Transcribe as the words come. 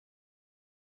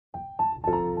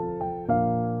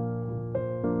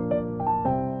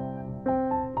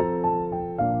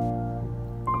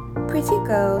Pretty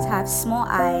girls have small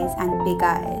eyes and big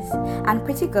eyes, and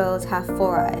pretty girls have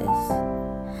four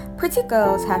eyes. Pretty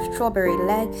girls have strawberry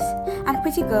legs, and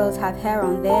pretty girls have hair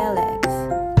on their legs.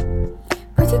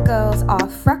 Pretty girls are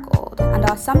freckled and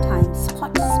are sometimes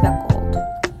spot speckled.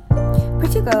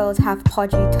 Pretty girls have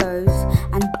podgy toes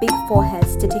and big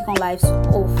foreheads to take on life's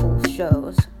awful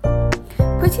shows.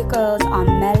 Pretty girls are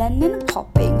melanin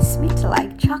popping, sweet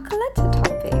like chocolate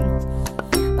topping.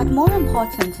 But more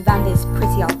important than this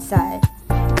pretty outside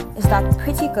is that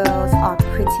pretty girls are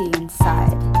pretty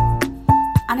inside.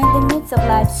 And in the midst of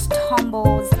life's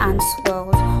tumbles and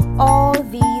swirls, all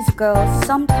these girls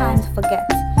sometimes forget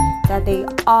that they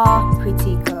are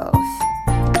pretty girls.